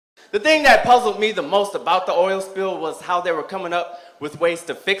The thing that puzzled me the most about the oil spill was how they were coming up with ways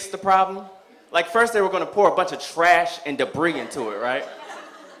to fix the problem. Like first they were gonna pour a bunch of trash and debris into it, right?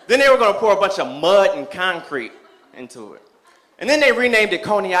 Then they were gonna pour a bunch of mud and concrete into it. And then they renamed it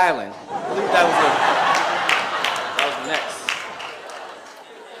Coney Island. I believe that was the next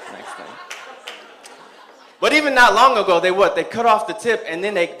thing. But even not long ago, they cut off the tip and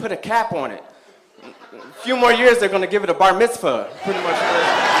then they put a cap on it. A few more years, they're gonna give it a bar mitzvah, pretty much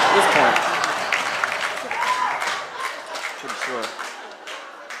at this point.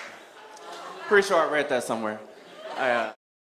 Pretty sure I read that somewhere.